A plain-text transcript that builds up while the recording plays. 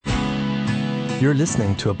You're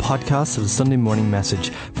listening to a podcast of the Sunday morning message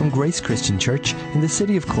from Grace Christian Church in the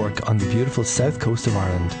city of Cork on the beautiful south coast of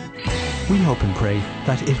Ireland. We hope and pray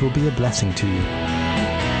that it will be a blessing to you.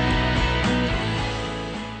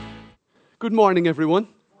 Good morning, everyone.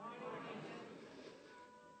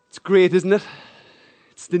 It's great, isn't it?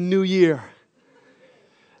 It's the new year.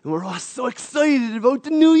 And we're all so excited about the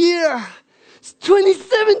new year. It's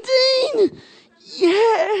 2017!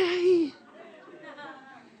 Yay!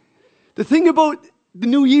 The thing about the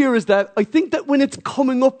new year is that I think that when it's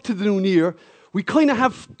coming up to the new year, we kind of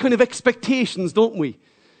have expectations, don't we?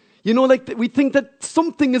 You know, like we think that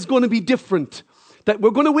something is going to be different. That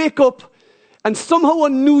we're going to wake up and somehow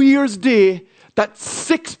on New Year's Day, that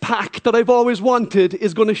six-pack that I've always wanted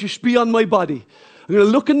is going to be on my body. I'm going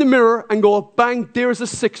to look in the mirror and go, bang, there's a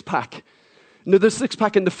six-pack. No, there's a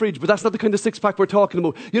six-pack in the fridge, but that's not the kind of six-pack we're talking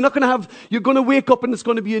about. You're going to wake up and it's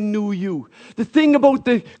going to be a new you. The thing about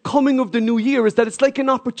the coming of the new year is that it's like an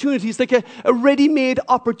opportunity. It's like a ready-made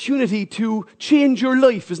opportunity to change your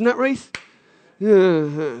life. Isn't that right?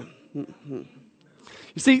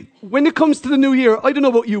 You see, when it comes to the new year, I don't know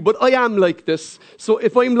about you, but I am like this. So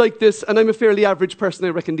if I'm like this, and I'm a fairly average person, I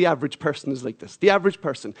reckon the average person is like this. The average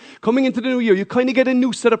person. Coming into the new year, you kind of get a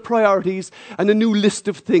new set of priorities and a new list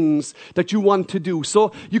of things that you want to do.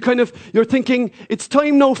 So you're thinking, it's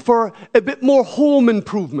time now for a bit more home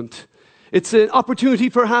improvement. It's an opportunity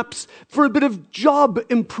perhaps for a bit of job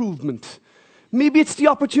improvement. Maybe it's the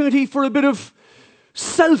opportunity for a bit of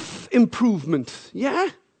self-improvement. Yeah?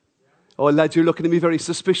 Oh, lads, you're looking at me very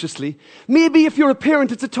suspiciously. Maybe if you're a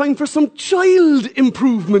parent, it's a time for some child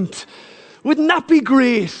improvement. Wouldn't that be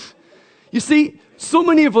great? You see, so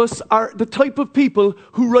many of us are the type of people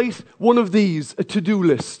who write one of these, a to-do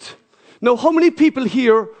list. Now, how many people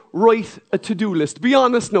here write a to-do list? Be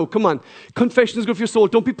honest now, come on. Confession is good for your soul.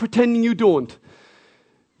 Don't be pretending you don't.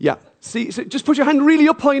 Yeah, see just put your hand really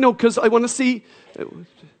up high now, because I want to see...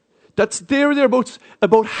 That's thereabouts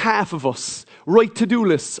about half of us write to-do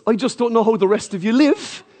lists. I just don't know how the rest of you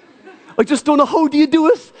live. I just don't know how do you do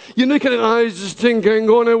it. You know, I just think I'm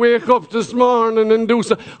going to wake up this morning and do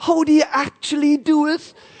so. How do you actually do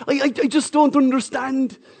it? I just don't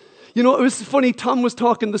understand. You know, it was funny, Tom was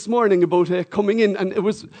talking this morning about coming in, and I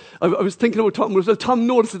was thinking about Tom. Well, Tom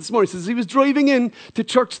noticed it this morning. He says he was driving in to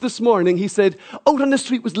church this morning. He said, out on the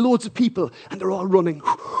street was loads of people, and they're all running.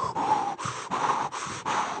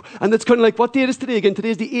 And it's kind of like, what date is today again?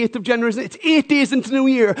 Today's the 8th of January. It's 8 days into the new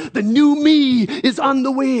year. The new me is on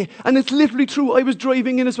the way. And it's literally true. I was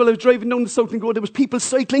driving in as well. I was driving down the Southland Road. There was people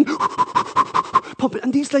cycling. Pumping.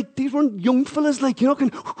 And these weren't young fellas,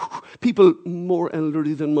 people more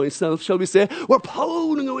elderly than myself, shall we say, were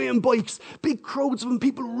pounding away on bikes. Big crowds of them,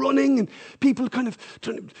 people running and people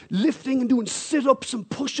lifting and doing sit-ups and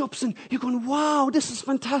push-ups. And you're going, wow, this is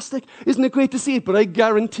fantastic. Isn't it great to see it? But I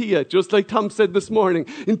guarantee you, just like Tom said this morning,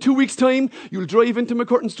 in 2 weeks' time, you'll drive into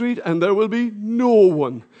McCurtain Street and there will be no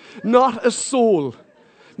one. Not a soul.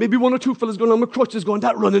 Maybe one or two fellas going on with crutches going,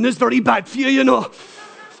 that running is very bad for you, you know.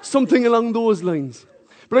 Something along those lines.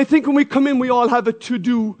 But I think when we come in, we all have a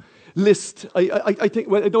to-do list. I think,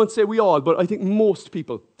 well, I don't say we all, but I think most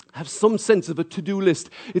people have some sense of a to-do list.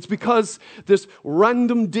 It's because this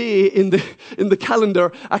random day in the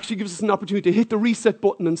calendar actually gives us an opportunity to hit the reset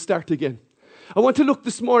button and start again. I want to look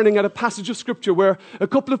this morning at a passage of Scripture where a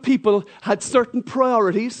couple of people had certain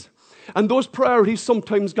priorities, and those priorities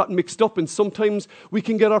sometimes got mixed up, and sometimes we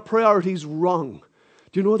can get our priorities wrong.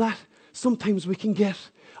 Do you know that? Sometimes we can get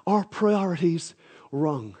our priorities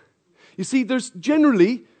wrong. You see, there's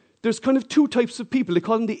kind of two types of people. They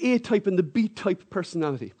call them the A-type and the B-type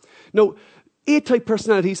personality. Now, A-type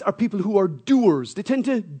personalities are people who are doers. They tend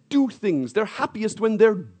to do things. They're happiest when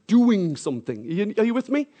they're doing something. Are you with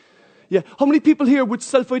me? Yeah. How many people here would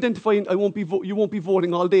self-identify? And you won't be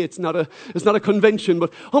voting all day. It's not a convention.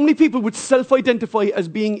 But how many people would self-identify as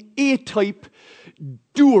being A-type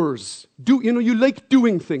doers? You like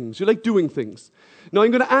doing things. You like doing things. Now,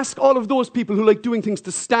 I'm going to ask all of those people who like doing things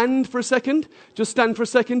to stand for a second. Just stand for a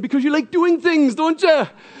second, because you like doing things, don't you?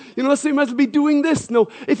 You know, so you might as well be doing this. No,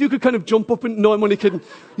 if you could kind of jump up and... No, I'm only kidding.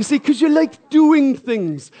 You see, because you like doing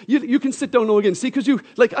things. You can sit down now again. See, because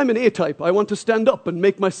I'm an A-type. I want to stand up and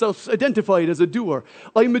make myself identified as a doer.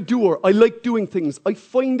 I'm a doer. I like doing things. I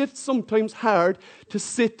find it sometimes hard to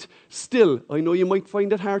sit still. I know you might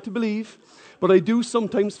find it hard to believe, but I do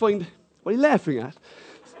sometimes find... What are you laughing at?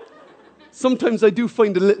 Sometimes I do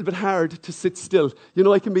find it a little bit hard to sit still. You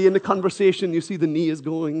know, I can be in a conversation, you see the knee is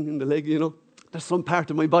going and the leg, you know. There's some part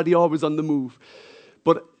of my body always on the move.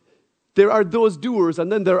 But There are those doers,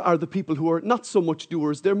 and then there are the people who are not so much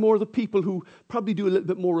doers. They're more the people who probably do a little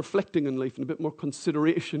bit more reflecting in life and a bit more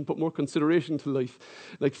consideration, put more consideration to life,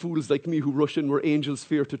 like fools like me who rush in where angels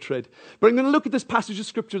fear to tread. But I'm going to look at this passage of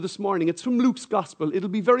Scripture this morning. It's from Luke's Gospel. It'll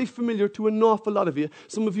be very familiar to an awful lot of you.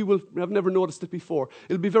 Some of you will have never noticed it before.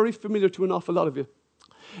 It'll be very familiar to an awful lot of you.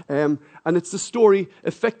 And it's the story,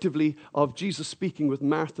 effectively, of Jesus speaking with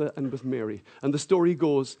Martha and with Mary. And the story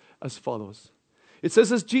goes as follows. It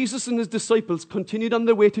says, as Jesus and his disciples continued on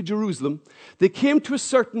their way to Jerusalem, they came to a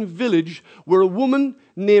certain village where a woman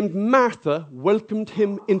named Martha welcomed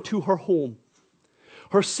him into her home.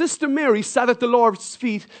 Her sister Mary sat at the Lord's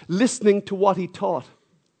feet listening to what he taught.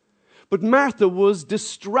 But Martha was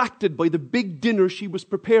distracted by the big dinner she was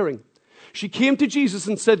preparing. She came to Jesus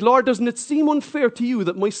and said, Lord, doesn't it seem unfair to you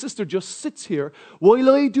that my sister just sits here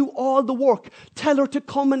while I do all the work? Tell her to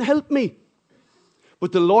come and help me.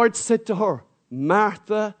 But the Lord said to her,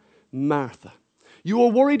 Martha, Martha, you are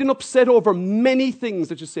worried and upset over many things.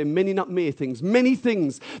 Let's just say many, not may things. Many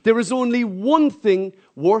things. There is only one thing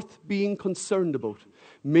worth being concerned about.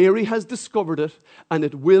 Mary has discovered it, and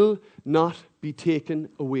it will not be taken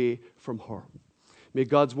away from her. May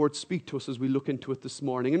God's word speak to us as we look into it this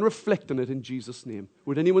morning and reflect on it in Jesus' name.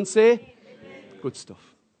 Would anyone say? Amen. Good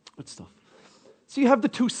stuff. Good stuff. So you have the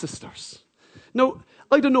two sisters. Now,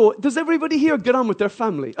 I don't know, does everybody here get on with their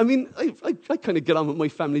family? I mean, I kind of get on with my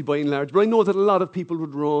family by and large, but I know that a lot of people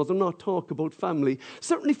would rather not talk about family.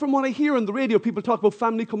 Certainly from what I hear on the radio, people talk about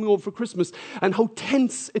family coming over for Christmas and how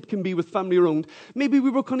tense it can be with family around. Maybe we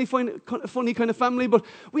were kind of funny kind of family, but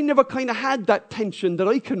we never kind of had that tension that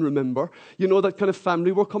I can remember. You know, that kind of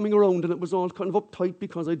family were coming around and it was all kind of uptight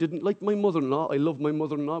because I didn't like my mother-in-law. I love my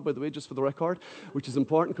mother-in-law, by the way, just for the record, which is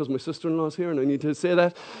important because my sister-in-law's here and I need to say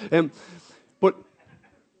that. But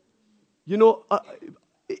you know,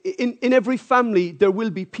 in every family, there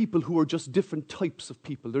will be people who are just different types of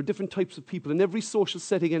people. There are different types of people in every social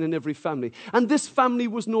setting and in every family. And this family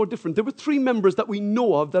was no different. There were three members that we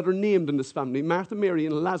know of that are named in this family, Martha, Mary,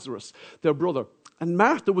 and Lazarus, their brother. And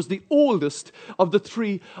Martha was the oldest of the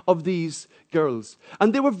three of these girls.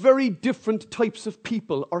 And they were very different types of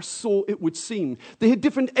people, or so it would seem. They had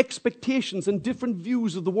different expectations and different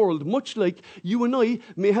views of the world, much like you and I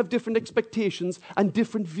may have different expectations and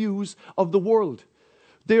different views of the world.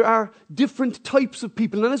 There are different types of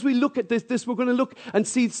people. And as we look at this, we're going to look and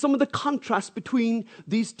see some of the contrast between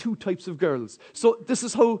these two types of girls. So this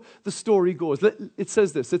is how the story goes. It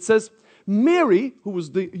says this. It says, Mary, who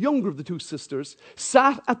was the younger of the two sisters,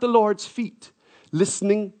 sat at the Lord's feet,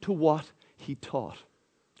 listening to what he taught.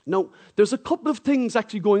 Now, there's a couple of things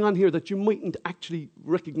actually going on here that you mightn't actually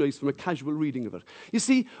recognize from a casual reading of it. You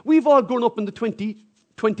see, we've all grown up in the 20th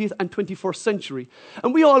and 21st century,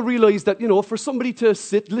 and we all realize that, you know, for somebody to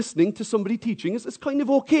sit listening to somebody teaching, it's kind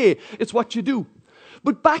of okay. It's what you do.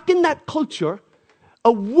 But back in that culture,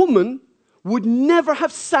 a woman would never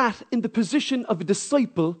have sat in the position of a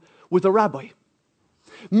disciple with a rabbi.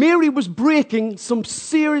 Mary was breaking some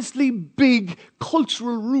seriously big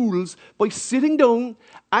cultural rules by sitting down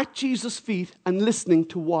at Jesus' feet and listening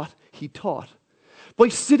to what he taught. By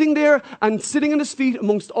sitting there and sitting on his feet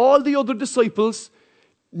amongst all the other disciples,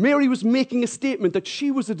 Mary was making a statement that she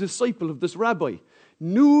was a disciple of this rabbi.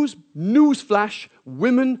 Newsflash,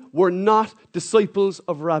 women were not disciples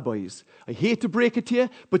of rabbis. I hate to break it to you,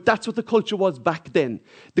 but that's what the culture was back then.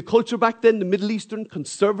 The culture back then, the Middle Eastern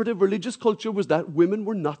conservative religious culture, was that women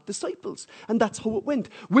were not disciples. And that's how it went.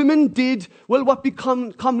 Women did, well, what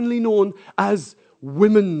become commonly known as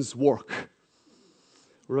women's work.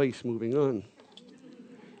 Right, moving on.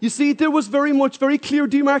 You see, there was very clear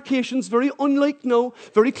demarcations, very unlike now,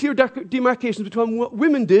 very clear demarcations between what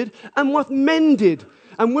women did and what men did.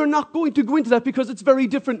 And we're not going to go into that because it's very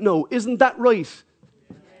different now. Isn't that right?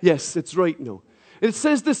 Yes, it's right now. It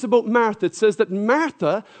says this about Martha. It says that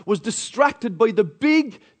Martha was distracted by the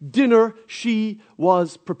big dinner she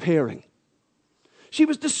was preparing. She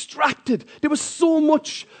was distracted. There was so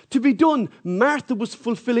much to be done. Martha was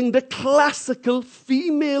fulfilling the classical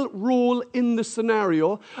female role in the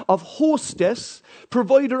scenario of hostess,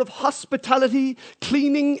 provider of hospitality,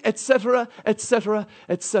 cleaning, etc., etc.,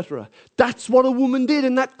 etc. That's what a woman did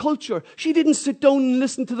in that culture. She didn't sit down and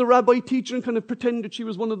listen to the rabbi teacher and kind of pretend that she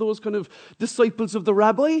was one of those kind of disciples of the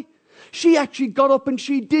rabbi. She actually got up and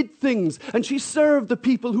she did things, and she served the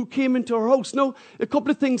people who came into her house. Now, a couple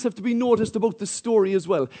of things have to be noticed about this story as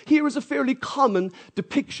well. Here is a fairly common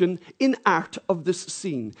depiction in art of this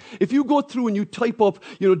scene. If you go through and you type up,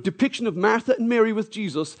 depiction of Martha and Mary with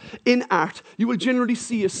Jesus in art, you will generally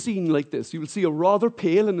see a scene like this. You will see a rather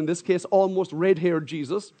pale, and in this case, almost red-haired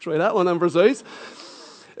Jesus. Try that one on for size.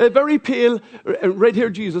 very pale,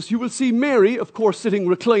 red-haired Jesus. You will see Mary, of course, sitting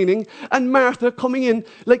reclining, and Martha coming in,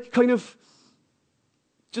 like kind of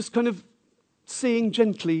saying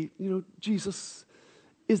gently, Jesus,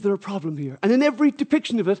 is there a problem here? And in every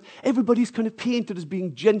depiction of it, everybody's kind of painted as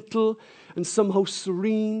being gentle and somehow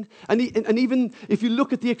serene. And even if you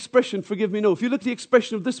look at the expression, forgive me, no, if you look at the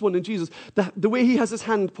expression of this one in Jesus, the way he has his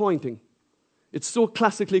hand pointing, it's so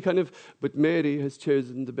classically kind of, but Mary has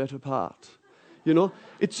chosen the better part.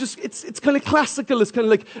 It's kind of classical. It's kind of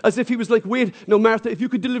like as if he was like, wait, no, Martha, if you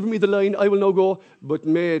could deliver me the line, I will now go, but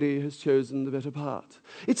Mary has chosen the better part.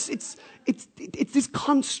 It's these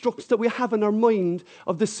constructs that we have in our mind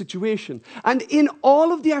of this situation. And in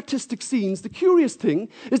all of the artistic scenes, the curious thing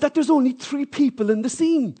is that there's only 3 people in the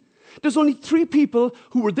scene. There's only 3 people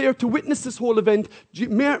who were there to witness this whole event.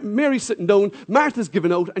 Mary's sitting down, Martha's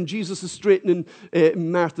giving out, and Jesus is straightening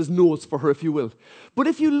Martha's nose for her, if you will. But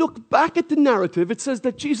if you look back at the narrative, it says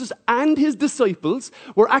that Jesus and his disciples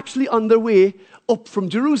were actually on their way up from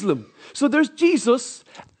Jerusalem. So there's Jesus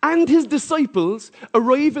and his disciples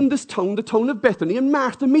arrive in this town, the town of Bethany, and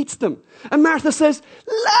Martha meets them. And Martha says,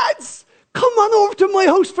 lads, come on over to my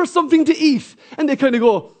house for something to eat. And they kind of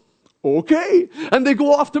go, okay. And they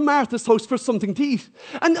go off to Martha's house for something to eat.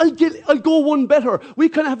 And I'll go one better. We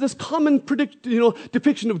kind of have this common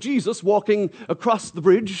depiction of Jesus walking across the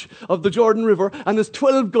bridge of the Jordan River, and there's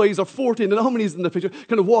 12 guys or 14, and how many is in the picture,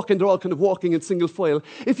 kind of walking, they're all kind of walking in single file.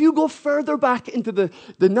 If you go further back into the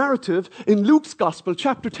narrative, in Luke's Gospel,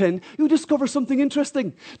 chapter 10, you discover something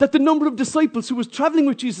interesting. That the number of disciples who was traveling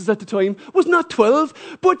with Jesus at the time was not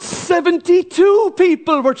 12, but 72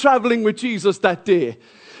 people were traveling with Jesus that day.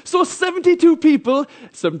 So 72 people,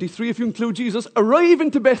 73 if you include Jesus, arrive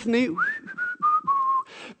into Bethany.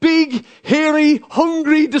 Big, hairy,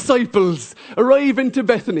 hungry disciples arrive into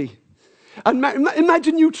Bethany. And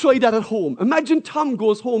imagine you try that at home. Imagine Tom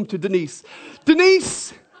goes home to Denise.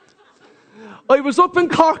 Denise, I was up in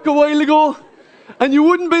Cork a while ago, and you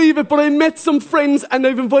wouldn't believe it, but I met some friends and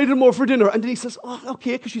I've invited them over for dinner. And Denise says, oh,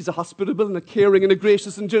 okay, because she's a hospitable and a caring and a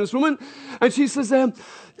gracious and generous woman. And she says,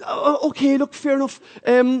 okay, look, fair enough.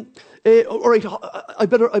 All right, I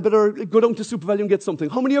better go down to Super Value and get something.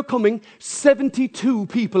 How many are coming? 72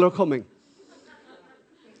 people are coming.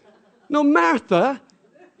 Now,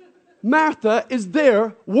 Martha is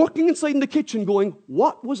there working inside in the kitchen going,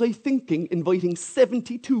 what was I thinking inviting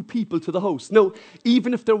 72 people to the house? Now,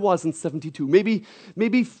 even if there wasn't 72,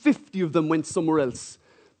 maybe 50 of them went somewhere else.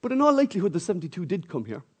 But in all likelihood, the 72 did come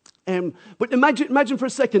here. But imagine for a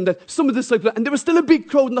second that some of the disciples, and there was still a big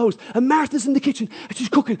crowd in the house, and Martha's in the kitchen, and she's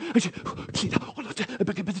cooking, and she, I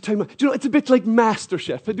better get the time. Do you know, it's a bit like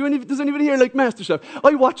MasterChef. Does anybody here like MasterChef?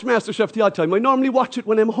 I watch MasterChef the odd time. I normally watch it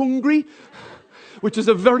when I'm hungry, which is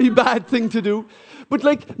a very bad thing to do. But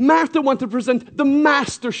like Martha wanted to present the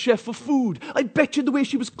master chef of food. I bet you the way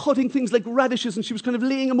she was cutting things like radishes and she was kind of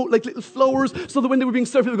laying them out like little flowers so that when they were being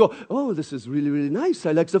served, people would go, oh, this is really, really nice.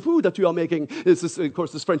 I like the food that you are making. This is, of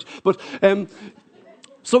course, it's French. But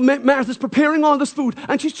so Martha's preparing all this food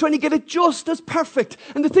and she's trying to get it just as perfect.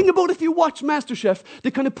 And the thing about if you watch MasterChef,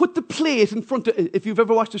 they kind of put the plate in front of, if you've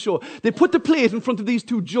ever watched the show, they put the plate in front of these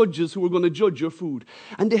 2 judges who are going to judge your food.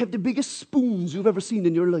 And they have the biggest spoons you've ever seen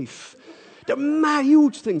in your life. They're mad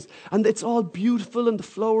huge things. And it's all beautiful and the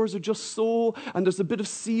flowers are just so, and there's a bit of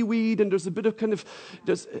seaweed and there's a bit of kind of,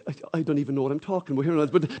 I don't even know what I'm talking about here,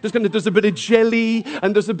 but there's a bit of jelly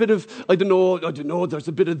and there's a bit of, I don't know, there's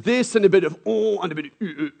a bit of this and a bit of and a bit of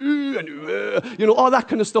and all that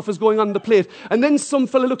kind of stuff is going on the plate. And then some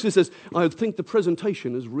fella looks and says, I think the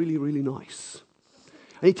presentation is really, really nice.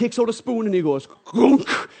 And he takes out a spoon and he goes, gunk,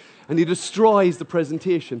 and he destroys the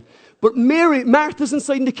presentation. But Martha's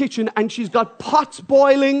inside in the kitchen and she's got pots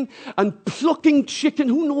boiling and plucking chicken.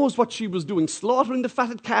 Who knows what she was doing? Slaughtering the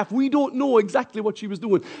fatted calf. We don't know exactly what she was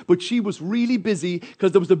doing. But she was really busy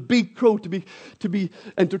because there was a big crowd to be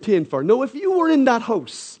entertained for. Now, if you were in that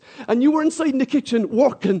house and you were inside in the kitchen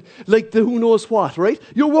working like the who knows what, right?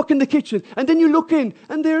 You're working the kitchen and then you look in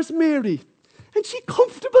and there's Mary. And she's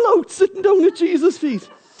comfortable out sitting down at Jesus' feet.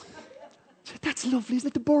 That's lovely, isn't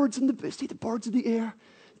it? The birds in the air.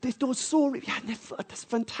 That's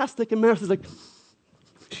fantastic. And Martha's like,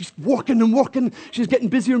 she's working and working. She's getting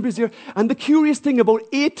busier and busier. And the curious thing about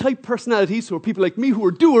A-type personalities, who are people like me who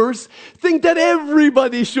are doers, think that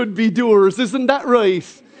everybody should be doers. Isn't that right?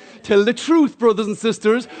 Tell the truth, brothers and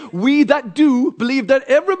sisters. We that do believe that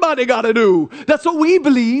everybody got to do. That's what we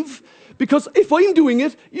believe. Because if I'm doing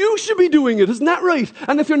it, you should be doing it. Isn't that right?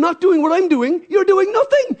 And if you're not doing what I'm doing, you're doing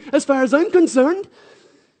nothing, as far as I'm concerned.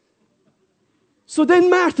 So then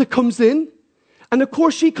Martha comes in, And of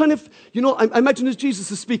course she kind of, I imagine as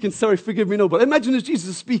Jesus is speaking, sorry, forgive me, no, but I imagine as Jesus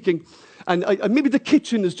is speaking, and maybe the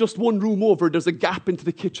kitchen is just one room over, there's a gap into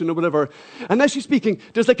the kitchen or whatever. And as she's speaking,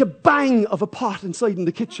 there's like a bang of a pot inside in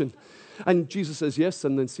the kitchen. And Jesus says, yes,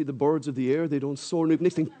 and then see the birds of the air, they don't soar. And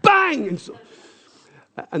next thing, bang!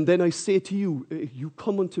 And then I say to you, you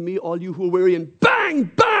come unto me, all you who are weary, and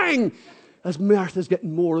bang, bang! As Martha's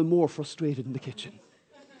getting more and more frustrated in the kitchen.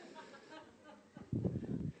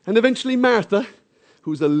 And eventually Martha,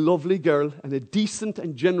 who's a lovely girl and a decent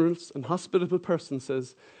and generous and hospitable person,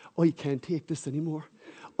 says, I can't take this anymore.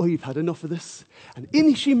 I've had enough of this. And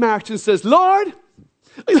in she marches and says, Lord!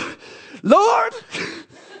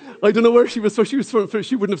 I don't know where she was from.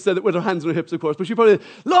 She wouldn't have said it with her hands on her hips, of course, but she probably,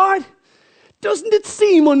 Lord, doesn't it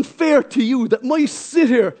seem unfair to you that my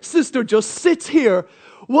sister just sits here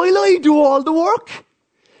while I do all the work?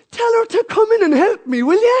 Tell her to come in and help me,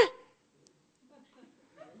 will you?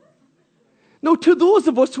 Now, to those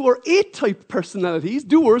of us who are A-type personalities,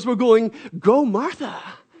 doers, we're going, go Martha.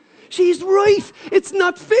 She's right. It's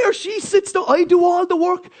not fair. She sits there. I do all the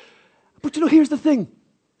work. But here's the thing.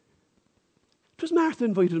 It was Martha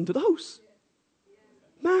invited him to the house.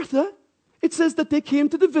 Martha, it says that they came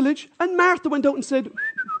to the village and Martha went out and said,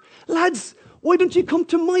 lads, why don't you come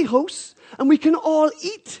to my house and we can all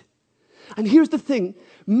eat? And here's the thing.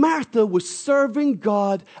 Martha was serving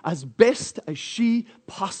God as best as she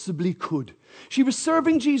possibly could. She was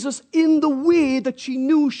serving Jesus in the way that she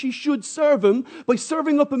knew she should serve him, by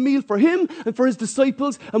serving up a meal for him and for his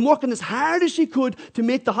disciples and working as hard as she could to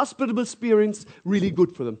make the hospitable experience really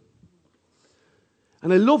good for them.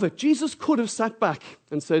 And I love it. Jesus could have sat back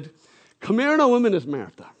and said, come here now a minute,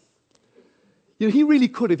 Martha. He really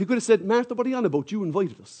could have. He could have said, Martha, what are you on about? You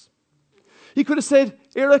invited us. He could have said,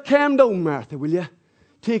 here, calm down, Martha, will you?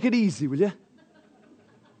 Take it easy, will you?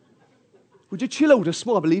 Would you chill out a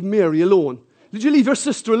small bit, leave Mary alone? Did you leave your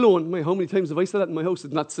sister alone? How many times have I said that in my house?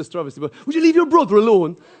 It's not sister, obviously, but would you leave your brother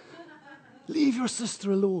alone? Leave your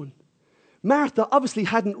sister alone. Martha obviously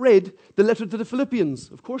hadn't read the letter to the Philippians.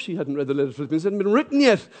 Of course she hadn't read the letter to the Philippians. It hadn't been written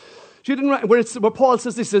yet. She didn't write, where Paul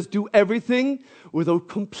says this, says, do everything without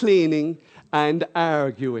complaining and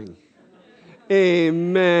arguing.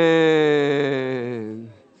 Amen.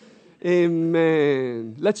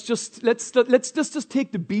 Amen. Let's just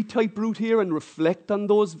take the B-type route here and reflect on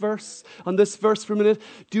this verse for a minute.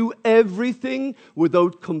 Do everything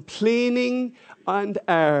without complaining and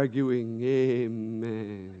arguing.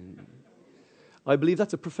 Amen. I believe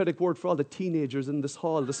that's a prophetic word for all the teenagers in this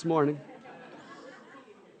hall this morning.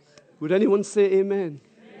 Would anyone say amen?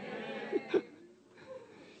 Amen.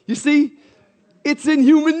 You see, it's in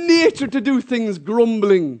human nature to do things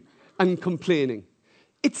grumbling and complaining.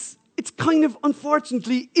 It's kind of,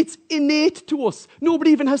 unfortunately, it's innate to us. Nobody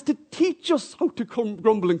even has to teach us how to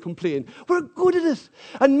grumble and complain. We're good at it.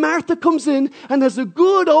 And Martha comes in and has a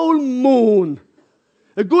good old moan.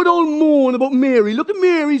 A good old moan about Mary. Look at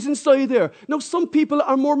Mary's inside there. Now, some people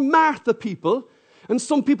are more Martha people, and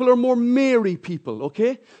some people are more Mary people,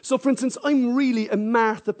 okay? So, for instance, I'm really a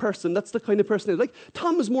Martha person. That's the kind of person I like.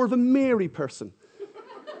 Tom is more of a Mary person.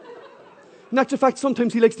 In actual fact,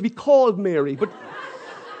 sometimes he likes to be called Mary, but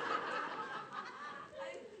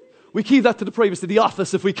we keep that to the privacy of the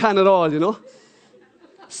office if we can at all,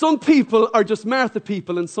 Some people are just Martha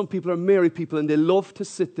people and some people are Mary people, and they love to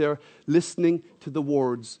sit there listening to the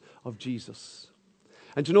words of Jesus.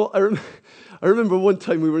 And I remember one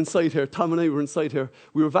time we were inside here, Tom and I were inside here,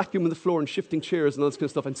 we were vacuuming the floor and shifting chairs and all this kind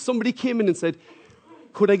of stuff, and somebody came in and said,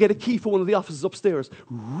 could I get a key for one of the offices upstairs?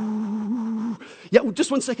 Ooh. Yeah,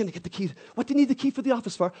 just 1 second to get the key. What do you need the key for the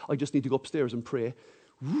office for? I just need to go upstairs and pray.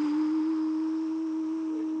 Ooh.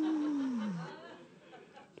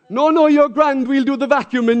 No, you're grand, we'll do the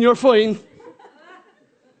vacuuming, you're fine.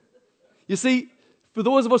 You see, for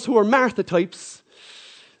those of us who are Martha types,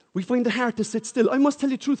 we find it hard to sit still. I must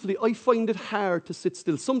tell you truthfully, I find it hard to sit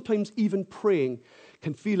still. Sometimes even praying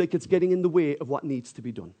can feel like it's getting in the way of what needs to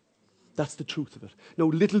be done. That's the truth of it. Now,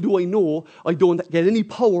 little do I know, I don't get any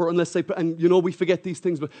power unless I pray. And, we forget these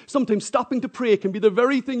things. But sometimes stopping to pray can be the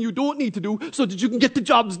very thing you don't need to do so that you can get the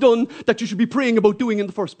jobs done that you should be praying about doing in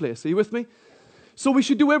the first place. Are you with me? So we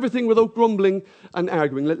should do everything without grumbling and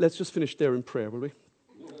arguing. Let's just finish there in prayer, will we?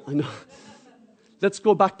 I know. Let's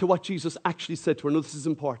go back to what Jesus actually said to her. No, this is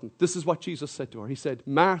important. This is what Jesus said to her. He said,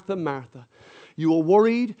 Martha, Martha, you are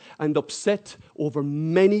worried and upset over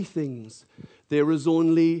many things. There is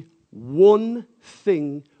only one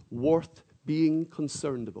thing worth being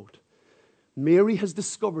concerned about. Mary has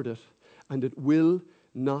discovered it, and it will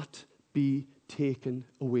not be taken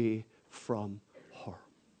away from her.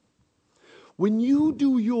 When you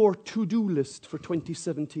do your to-do list for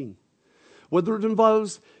 2017, whether it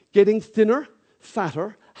involves getting thinner,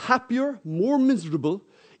 fatter, happier, more miserable,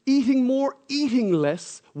 eating more, eating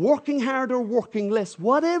less, working harder, working less,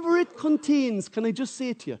 whatever it contains, can I just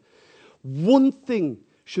say to you, one thing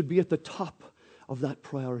should be at the top of that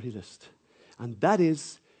priority list, and that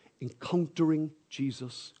is encountering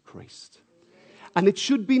Jesus Christ. And it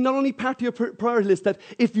should be not only part of your priority list, that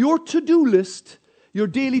if your to-do list, your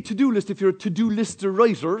daily to-do list, if you're a to-do list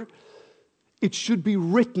writer, it should be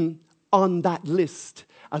written on that list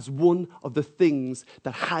as one of the things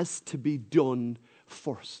that has to be done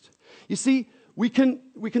first. You see, we can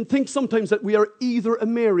think sometimes that we are either a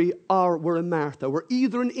Mary or we're a Martha. We're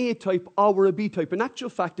either an A-type or we're a B-type. In actual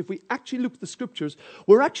fact, if we actually look at the scriptures,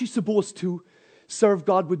 we're actually supposed to serve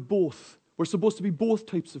God with both. We're supposed to be both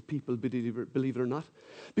types of people, believe it or not.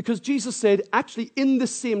 Because Jesus said, actually in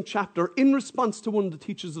this same chapter, in response to one of the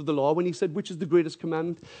teachers of the law, when he said, which is the greatest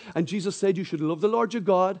commandment? And Jesus said, you should love the Lord your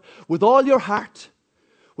God with all your heart,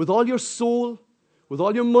 with all your soul, with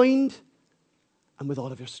all your mind, and with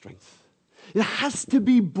all of your strength. It has to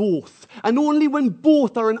be both. And only when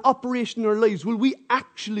both are in operation in our lives will we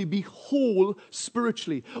actually be whole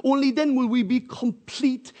spiritually. Only then will we be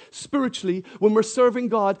complete spiritually when we're serving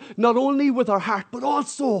God, not only with our heart, but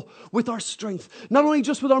also with our strength. Not only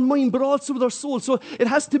just with our mind, but also with our soul. So it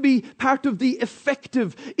has to be part of the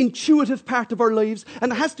effective, intuitive part of our lives,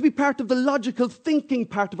 and it has to be part of the logical thinking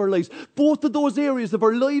part of our lives. Both of those areas of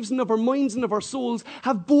our lives and of our minds and of our souls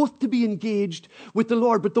have both to be engaged with the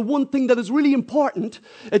Lord. But the one thing that is really important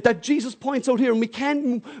that Jesus points out here, and we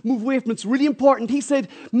can't move away from it, it's really important. He said,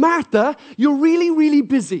 Martha, you're really, really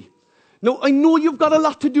busy. Now, I know you've got a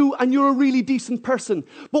lot to do and you're a really decent person,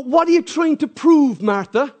 but what are you trying to prove,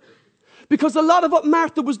 Martha? Because a lot of what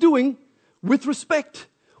Martha was doing, with respect,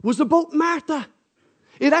 was about Martha.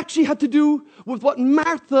 It actually had to do with what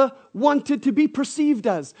Martha wanted to be perceived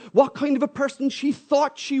as, what kind of a person she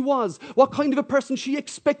thought she was, what kind of a person she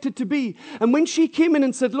expected to be. And when she came in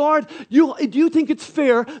and said, Lord, do you think it's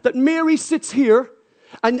fair that Mary sits here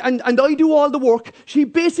and I do all the work? She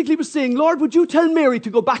basically was saying, Lord, would you tell Mary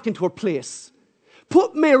to go back into her place?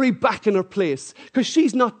 Put Mary back in her place, because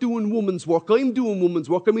she's not doing woman's work. I'm doing woman's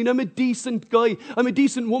work. I mean, I'm a decent guy. I'm a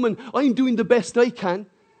decent woman. I'm doing the best I can.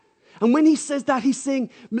 And when he says that, he's saying,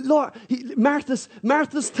 Lord, Martha's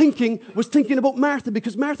thinking was thinking about Martha,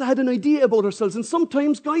 because Martha had an idea about ourselves. And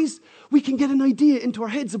sometimes, guys, we can get an idea into our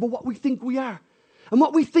heads about what we think we are and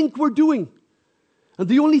what we think we're doing. And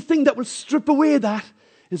the only thing that will strip away that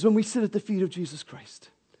is when we sit at the feet of Jesus Christ.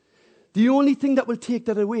 The only thing that will take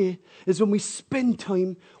that away is when we spend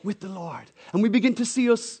time with the Lord and we begin to see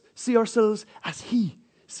ourselves as He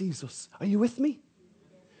sees us. Are you with me?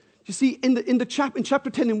 You see, in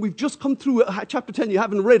chapter 10, and we've just come through chapter 10, you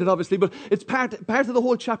haven't read it obviously, but it's part of the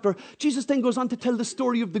whole chapter. Jesus then goes on to tell the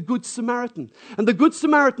story of the Good Samaritan. And the Good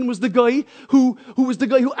Samaritan was the guy who was the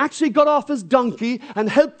guy who actually got off his donkey and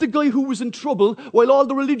helped the guy who was in trouble while all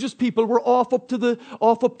the religious people were off up to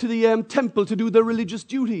the temple to do their religious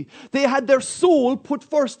duty. They had their soul put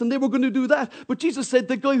first and they were going to do that. But Jesus said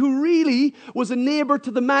the guy who really was a neighbor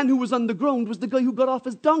to the man who was on the ground was the guy who got off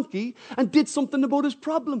his donkey and did something about his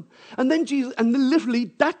problem. And then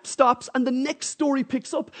literally that stops and the next story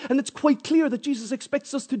picks up, and it's quite clear that Jesus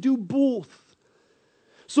expects us to do both.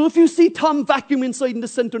 So if you see Tom vacuum inside in the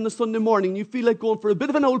center on a Sunday morning, you feel like going for a bit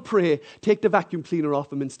of an old pray, take the vacuum cleaner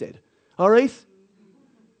off him instead. All right?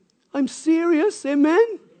 I'm serious,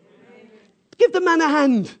 amen? Give the man a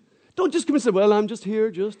hand. Don't just come and say, well, I'm just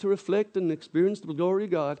here just to reflect and experience the glory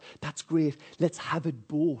of God. That's great. Let's have it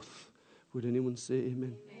both. Would anyone say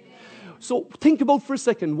amen? So think about for a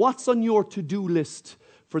second, what's on your to-do list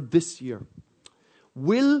for this year?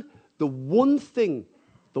 Will the one thing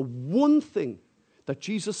that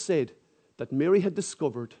Jesus said that Mary had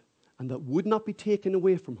discovered and that would not be taken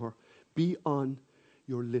away from her be on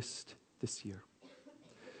your list this year?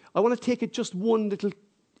 I want to take it just one little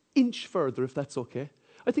inch further, if that's okay.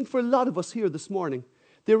 I think for a lot of us here this morning,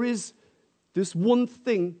 there is this one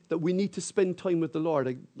thing that we need to spend time with the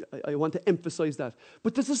Lord. I want to emphasize that.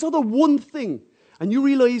 But there's this other one thing. And you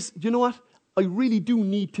realize, you know what? I really do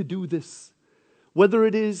need to do this. Whether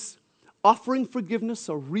it is offering forgiveness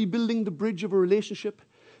or rebuilding the bridge of a relationship.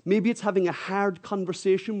 Maybe it's having a hard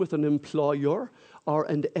conversation with an employer or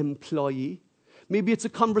an employee. Maybe it's a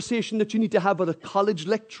conversation that you need to have with a college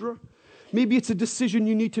lecturer. Maybe it's a decision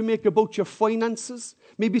you need to make about your finances.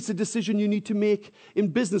 Maybe it's a decision you need to make in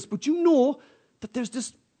business. But you know that there's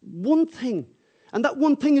this one thing. And that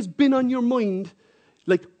one thing has been on your mind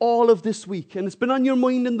like all of this week. And it's been on your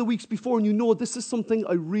mind in the weeks before. And you know this is something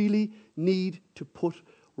I really need to put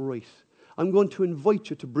right. I'm going to invite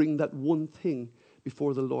you to bring that one thing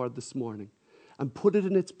before the Lord this morning. and put it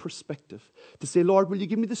in its perspective. To say, Lord, will you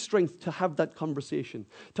give me the strength to have that conversation,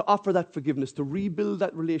 to offer that forgiveness, to rebuild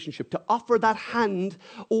that relationship, to offer that hand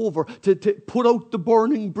over, to put out the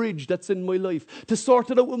burning bridge that's in my life, to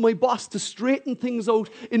sort it out with my boss, to straighten things out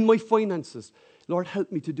in my finances. Lord,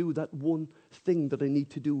 help me to do that one thing that I need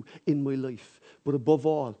to do in my life. But above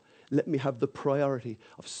all, let me have the priority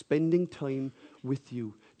of spending time with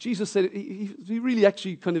you. Jesus said it, he really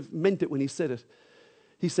actually kind of meant it when he said it.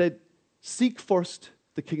 He said, seek first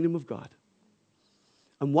the kingdom of God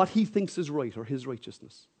and what he thinks is right, or his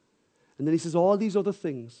righteousness. And then he says all these other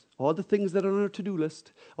things, all the things that are on your to-do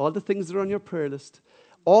list, all the things that are on your prayer list,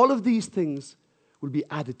 all of these things will be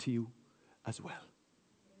added to you as well.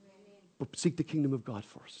 But seek the kingdom of God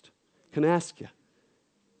first. Can I ask you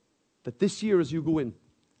that this year as you go in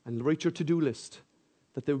and write your to-do list,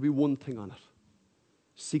 that there will be one thing on it.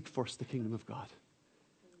 Seek first the kingdom of God.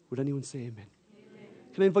 Would anyone say amen? Amen.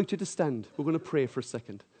 Can I invite you to stand? We're going to pray for a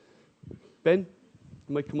second. Ben,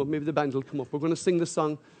 you might come up. Maybe the band will come up. We're going to sing the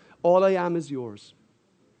song, All I Am Is Yours.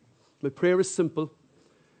 My prayer is simple.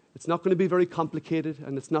 It's not going to be very complicated,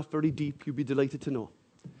 and it's not very deep. You'll be delighted to know.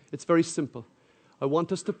 It's very simple. I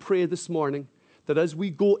want us to pray this morning that as we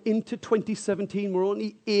go into 2017, we're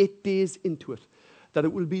only 8 days into it, that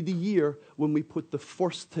it will be the year when we put the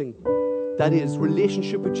first thing, that is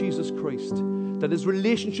relationship with Jesus Christ, that is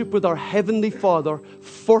relationship with our Heavenly Father,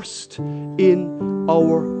 first in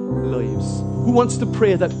our lives. Who wants to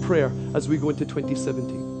pray that prayer as we go into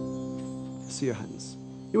 2017? See your hands.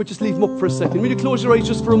 You would just leave them up for a second. Will you close your eyes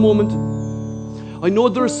just for a moment? I know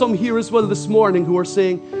there are some here as well this morning who are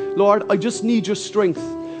saying, Lord, I just need your strength.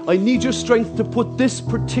 I need your strength to put this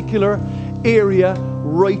particular area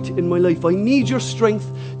right in my life. I need your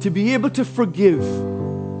strength to be able to forgive.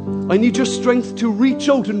 I need your strength to reach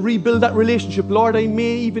out and rebuild that relationship. Lord, I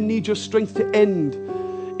may even need your strength to end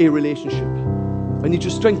a relationship. I need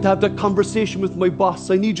your strength to have that conversation with my boss.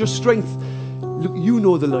 I need your strength. Look, you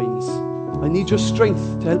know the lines. I need your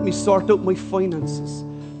strength to help me sort out my finances,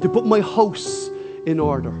 to put my house in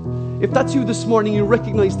order. If that's you this morning, you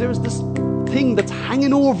recognize there's this thing that's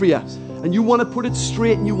hanging over you and you want to put it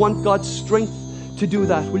straight and you want God's strength to do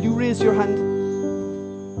that. Will you raise your hand?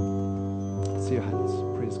 See your hands.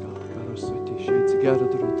 Praise God.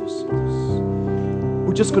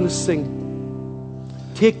 We're just going to sing.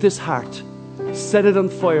 Take this heart, set it on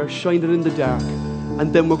fire, shine it in the dark,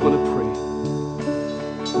 and then we're going to pray.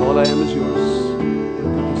 All I am is yours.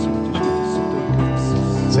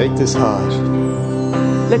 Take this heart.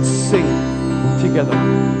 Let's sing together.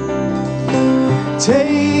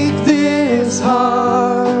 Take this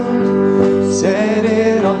heart, set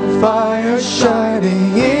it on fire,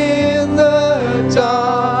 shining in the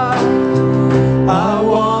dark. I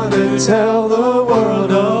want to tell the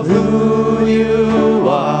world of who you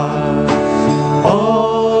are.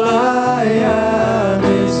 All I am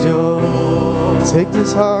is yours. Take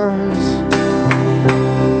this heart.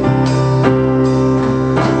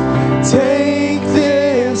 Take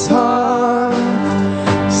this heart,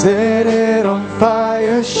 set it on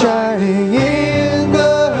fire, shining in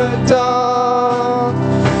the dark.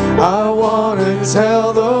 I want to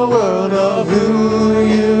tell the world of who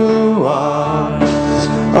you are.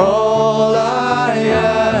 All I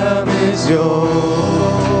am is yours.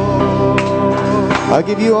 I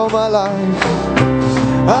give you all my life.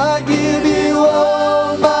 I give you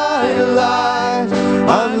all my life.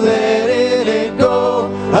 I'm letting it go.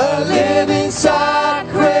 A living sacrifice,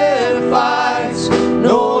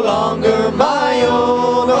 no longer my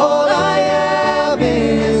own. All I am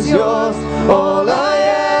is yours. All I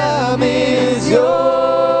am is yours.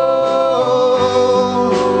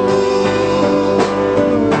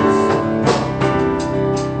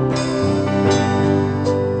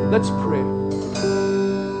 Let's pray.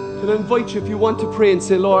 Can I invite you, if you want to pray, and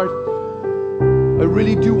say, Lord, I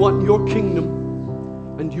really do want your kingdom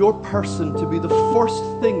and your person to be the first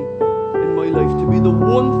thing in my life, to be the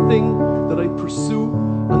one thing that I pursue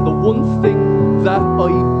and the one thing that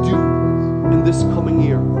I do in this coming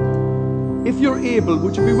year. If you're able,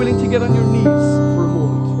 would you be willing to get on your knees for a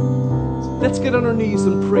moment? Let's get on our knees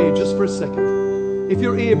and pray just for a second. If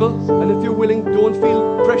you're able, and if you're willing, don't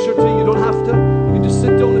feel pressure to, you don't have to. You can just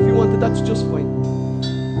sit down if you want to, that's just fine.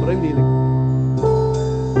 But I'm kneeling.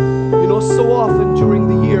 You know, so often during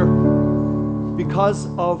the year, because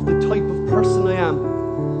of the type of person I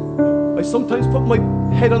am, I sometimes put my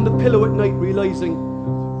head on the pillow at night realizing,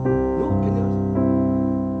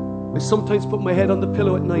 I sometimes put my head on the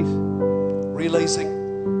pillow at night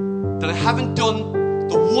realizing that I haven't done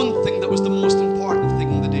the one thing that was the most important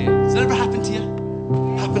thing in the day. Has that ever happened to you?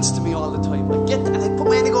 It happens to me all the time. I get that and I put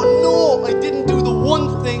my head and go, no, I didn't do the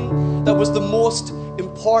one thing that was the most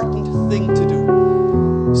important thing to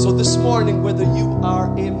do. So this morning, whether you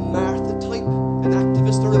are a Martha type, an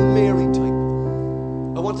activist, or a Mary type,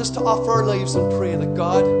 I want us to offer our lives and pray that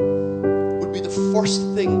God would be the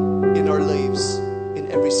first thing in our lives in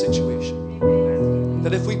every situation.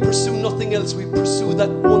 That if we pursue nothing else, we pursue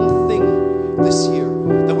that one thing this year.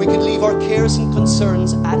 That we can leave our cares and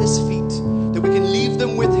concerns at His feet. That we can leave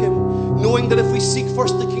them with Him, knowing that if we seek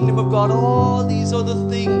first the kingdom of God, all these other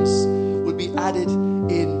things will be added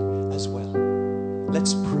in as well.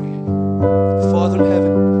 Let's pray. Father in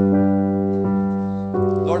heaven,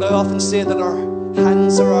 Lord, I often say that our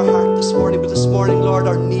hands are our heart this morning, but this morning, Lord,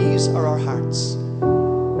 our knees are our hearts.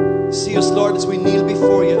 See us, Lord, as we kneel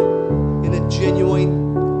before You in a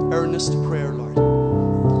genuine, earnest prayer, Lord.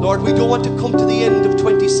 Lord, we don't want to come to the end of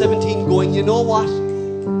 2017 going, you know what?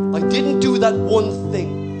 I didn't do that one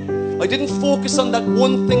thing. I didn't focus on that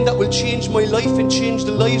one thing that will change my life and change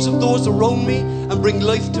the lives of those around me and bring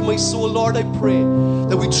life to my soul. Lord, I pray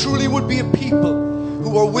that we truly would be a people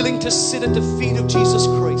who are willing to sit at the feet of Jesus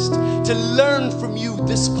Christ, to learn from You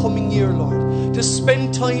this coming year, Lord, to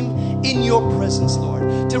spend time in Your presence,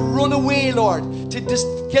 Lord, to run away, Lord, to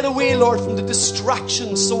get away, Lord, from the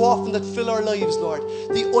distractions so often that fill our lives, Lord,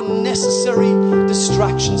 the unnecessary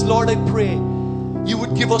distractions. Lord, I pray You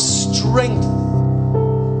would give us strength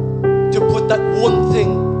to put that one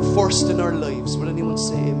thing first in our lives. Would anyone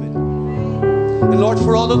say amen? And Lord,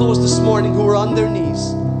 for all of those this morning who are on their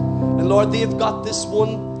knees, and Lord, they've got this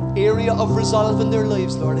one area of resolve in their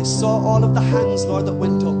lives, Lord. I saw all of the hands, Lord, that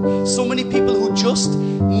went up. So many people who just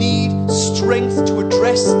need strength to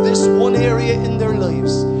address this one area in their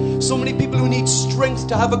lives. So many people who need strength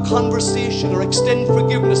to have a conversation or extend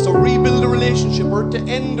forgiveness or rebuild a relationship or to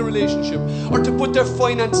end a relationship or to put their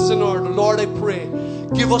finances in order. Lord, I pray,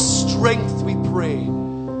 give us strength, we pray.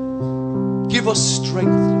 Give us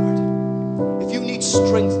strength, Lord. If you need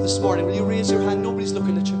strength this morning, will you raise your hand? Nobody's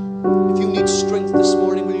looking at you. If you need strength this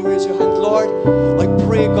morning, will you raise your hand? Lord, I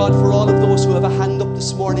pray, God, for all of those who have a hand up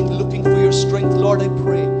this morning looking for Your strength. Lord, I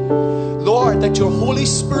pray, Lord, that Your Holy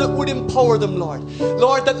Spirit would empower them, Lord.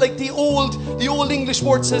 Lord, that like the old English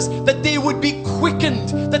word says, that they would be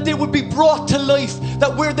quickened, that they would be brought to life,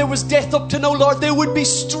 that where there was death up to now, Lord, there would be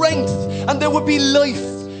strength and there would be life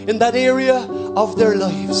in that area of their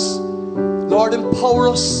lives. Lord, empower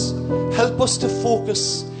us, help us to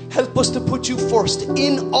focus, help us to put You first.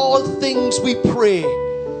 In all things we pray.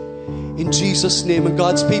 In Jesus' name. And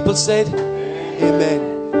God's people said,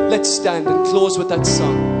 amen. Let's stand and close with that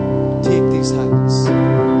song. Take these hands.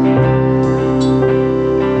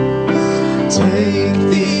 Take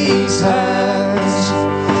these hands.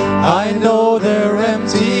 I know they're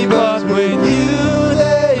empty, but with You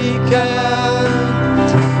they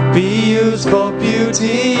can be used for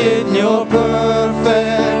beauty in Your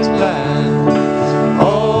perfect plan.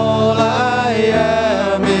 All I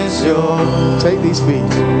am is Yours. Take these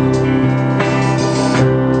feet.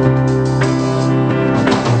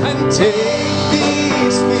 And take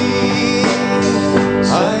these feet.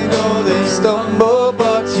 I know they stumble,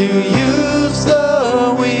 but You use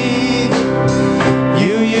the weak.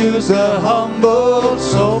 You use the humble,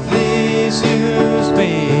 so please use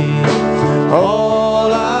me.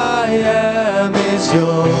 All I am is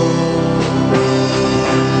Yours.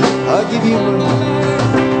 I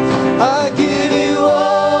give You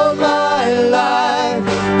all my life.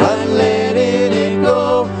 I'm letting it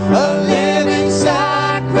go, a living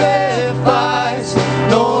sacrifice,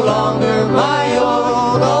 no longer my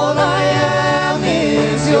own. All I am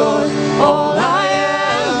is Yours. All I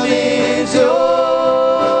am is Yours.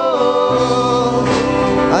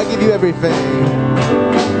 I give You everything.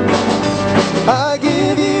 I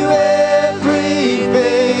give You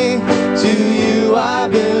everything. To You I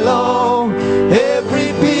belong.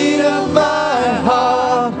 Every beat of my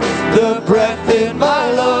heart, the breath in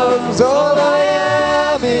my lungs. All I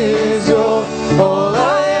am is Yours. All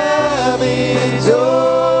I am is Yours.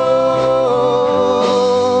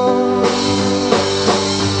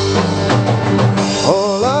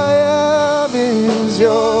 All I am is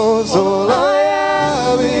Yours. All I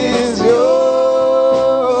am is Yours.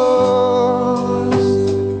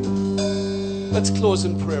 Let's close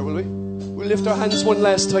in prayer, will we? We'll lift our hands one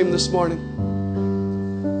last time this morning.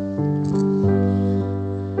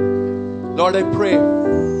 Lord, I pray,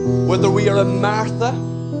 whether we are a Martha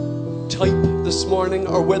type this morning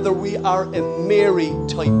or whether we are a Mary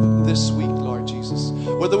type this week, Lord Jesus,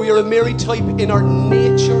 whether we are a Mary type in our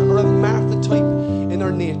nature or a Martha type in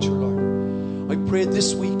our nature, Lord, I pray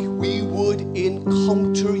this week we would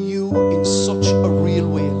encounter You in such a real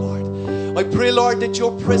way, Lord. I pray, Lord, that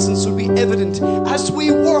Your presence would be evident as we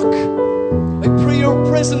work. I pray, pray your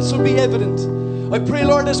presence would be evident. I pray,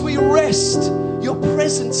 Lord, as we rest, your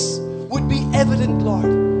presence would be evident,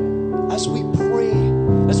 Lord, as we pray,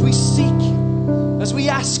 as we seek you, as we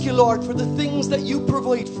ask you, Lord, for the things that you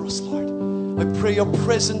provide for us, Lord. I pray your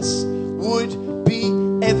presence would be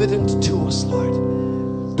evident to us,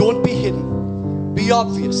 Lord. Don't be hidden. Be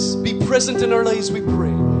obvious. Be present in our lives, we pray.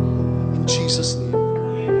 In Jesus' name.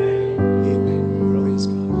 Amen. Praise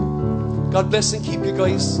God. God bless and keep you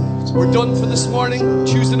guys. We're done for this morning.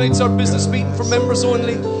 Tuesday night's our business meeting for members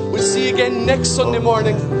only. We'll see you again next Sunday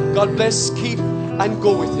morning. God bless, keep, and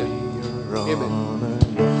go with you. Amen.